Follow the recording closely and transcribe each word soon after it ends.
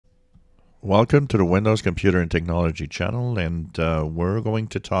Welcome to the Windows Computer and Technology channel, and we're going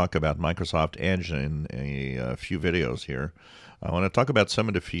to talk about Microsoft Edge in a few videos here. I want to talk about some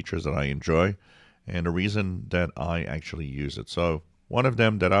of the features that I enjoy and the reason that I actually use it. So one of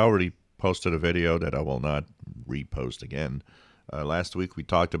them that I already posted a video that I will not repost again. Last week we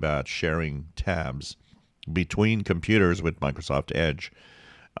talked about sharing tabs between computers with Microsoft Edge.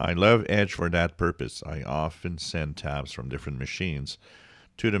 I love Edge for that purpose. I often send tabs from different machines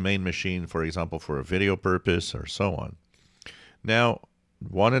to the main machine, for example, for a video purpose or so on. Now,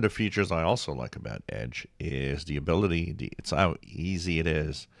 one of the features I also like about Edge is the ability, it's how easy it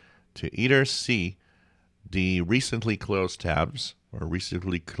is to either see the recently closed tabs or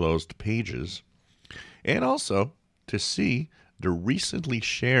recently closed pages, and also to see the recently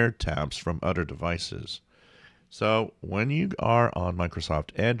shared tabs from other devices. So when you are on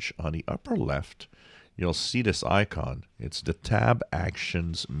Microsoft Edge, on the upper left, you'll see this icon. It's the Tab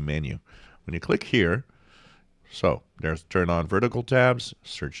Actions menu. When you click here, so there's turn on vertical tabs,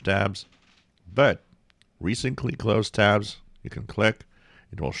 search tabs, but recently closed tabs, you can click.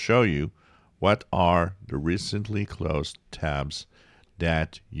 It will show you what are the recently closed tabs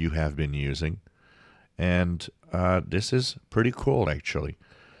that you have been using. And this is pretty cool, actually.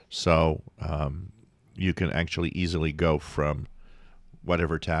 So you can actually easily go from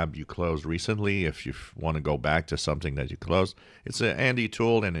whatever tab you closed recently. If you want to go back to something that you closed, it's a handy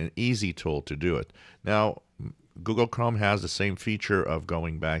tool and an easy tool to do it. Now, Google Chrome has the same feature of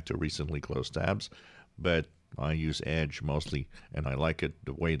going back to recently closed tabs, but I use Edge mostly, and I like it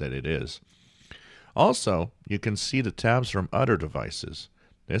the way that it is. Also, you can see the tabs from other devices.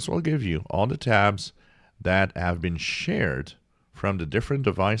 This will give you all the tabs that have been shared from the different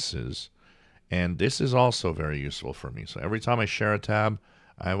devices. And this is also very useful for me. So every time I share a tab,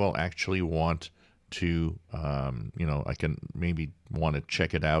 I will actually want to, I can maybe want to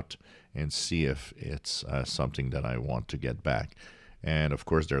check it out and see if it's something that I want to get back. And of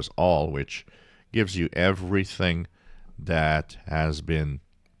course, there's all, which gives you everything that has been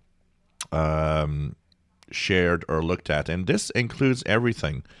shared or looked at. And this includes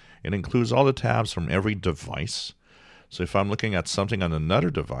everything. It includes all the tabs from every device. So if I'm looking at something on another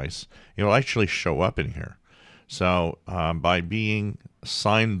device, it will actually show up in here. So by being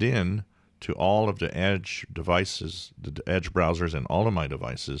signed in to all of the Edge devices, the Edge browsers and all of my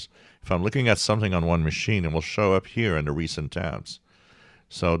devices, if I'm looking at something on one machine, it will show up here in the recent tabs.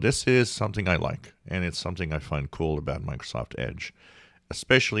 So this is something I like, and it's something I find cool about Microsoft Edge,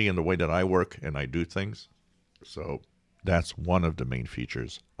 especially in the way that I work and I do things. So that's one of the main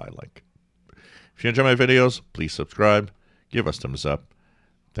features I like. If you enjoy my videos, please subscribe, give us thumbs up.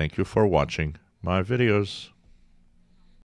 Thank you for watching my videos.